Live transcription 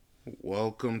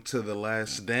Welcome to The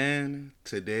Last Dan.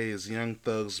 Today is Young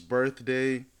Thug's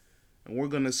birthday, and we're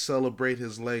going to celebrate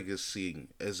his legacy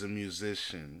as a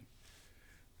musician.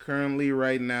 Currently,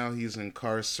 right now, he's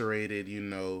incarcerated,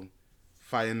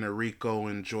 fighting the RICO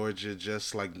in Georgia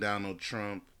just like Donald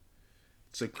Trump.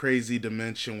 It's a crazy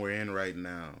dimension we're in right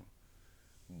now.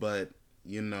 But,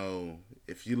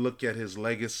 if you look at his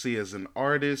legacy as an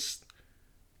artist,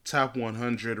 top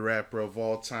 100 rapper of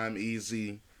all time,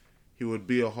 easy. He would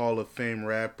be a Hall of Fame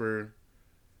rapper,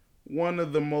 one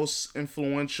of the most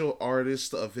influential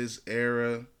artists of his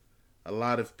era. A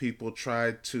lot of people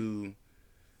tried to,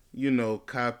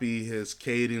 copy his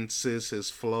cadences,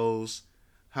 his flows,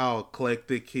 how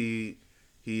eclectic he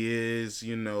is,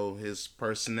 his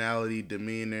personality,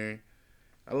 demeanor.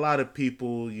 A lot of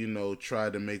people,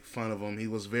 tried to make fun of him. He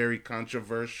was very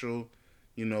controversial,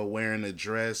 wearing a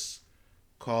dress,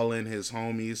 calling his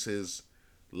homies his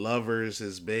lovers,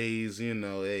 his bays,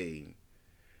 hey,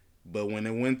 but when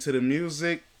it went to the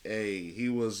music, hey, he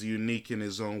was unique in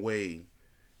his own way.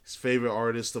 His favorite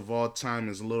artist of all time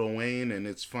is Lil Wayne, and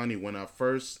it's funny when I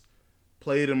first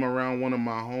played him around one of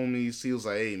my homies, he was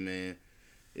like, "Hey man,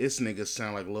 this nigga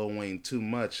sound like Lil Wayne too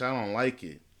much. I don't like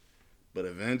it." But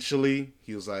eventually,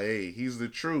 he was like, "Hey, he's the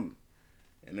truth."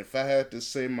 And if I had to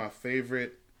say my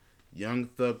favorite Young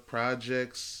Thug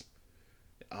projects,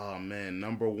 oh man,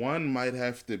 number one might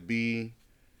have to be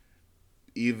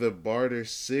either Barter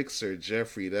Six or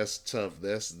Jeffrey. That's tough.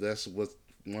 That's what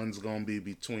one's gonna be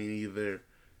between either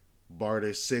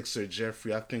Barter Six or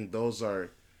Jeffrey. I think those are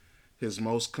his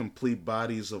most complete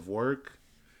bodies of work.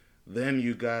 Then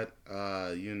you got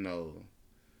after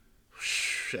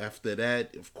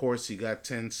that, of course, you got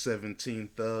 1017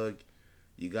 Thug.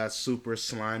 You got Super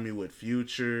Slimy with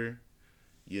Future.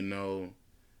 You know,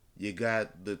 you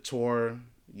got the tour,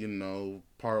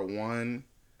 part one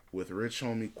with Rich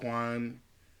Homie Quan,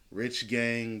 Rich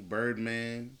Gang,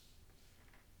 Birdman.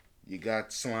 You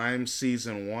got Slime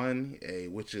Season 1,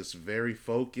 which is very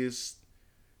focused.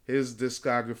 His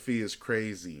discography is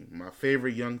crazy. My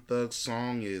favorite Young Thug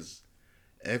song is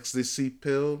Ecstasy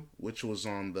Pill, which was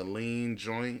on the Lean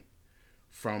joint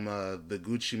from the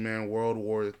Gucci Man World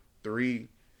War III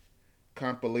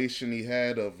compilation he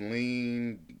had of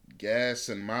Lean, Gas,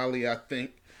 and Molly, I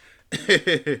think.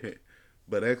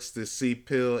 But Ecstasy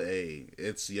Pill,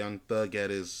 it's Young Thug at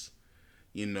his,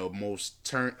 most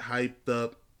turned, hyped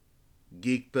up,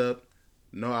 geeked up,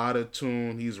 no auto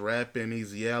tune. He's rapping,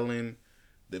 he's yelling.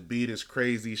 The beat is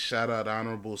crazy. Shout out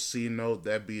Honorable C Note.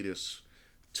 That beat is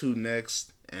two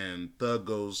next, and Thug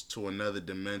goes to another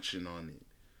dimension on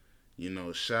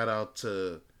it. Shout out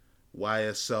to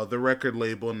YSL, the record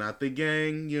label, not the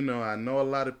gang. I know a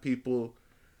lot of people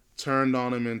turned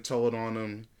on him and told on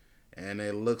him, and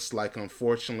it looks like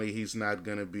unfortunately he's not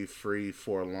gonna be free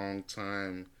for a long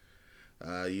time.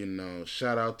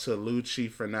 Shout out to Lucci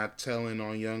for not telling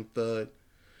on Young Thug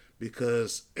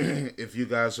because if you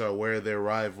guys are aware of their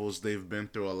rivals, they've been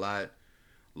through a lot.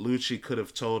 Lucci could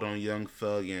have told on Young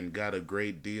Thug and got a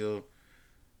great deal,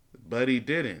 but he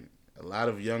didn't. A lot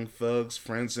of Young Thug's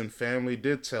friends and family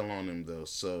did tell on him though,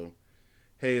 so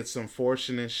hey, it's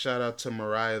unfortunate. Shout out to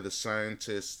Mariah the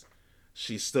scientist.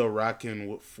 She's still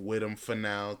rocking with him for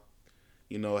now.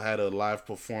 Had a live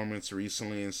performance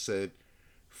recently and said,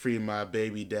 "Free my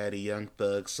baby daddy, Young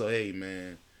Thug." So hey,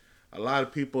 man, a lot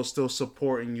of people still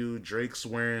supporting you. Drake's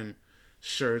wearing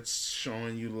shirts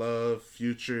showing you love.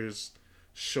 Futures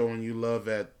showing you love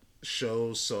at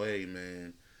shows. So hey,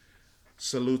 man,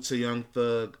 salute to Young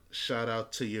Thug. Shout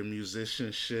out to your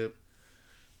musicianship.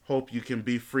 Hope you can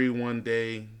be free one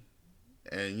day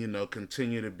and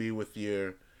continue to be with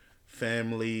your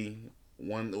family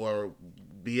one or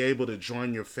be able to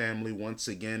join your family once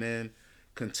again and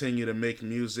continue to make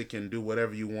music and do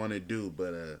whatever you want to do.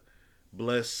 But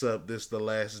bless up. This the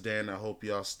last day, and I hope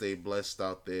y'all stay blessed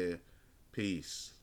out there. Peace.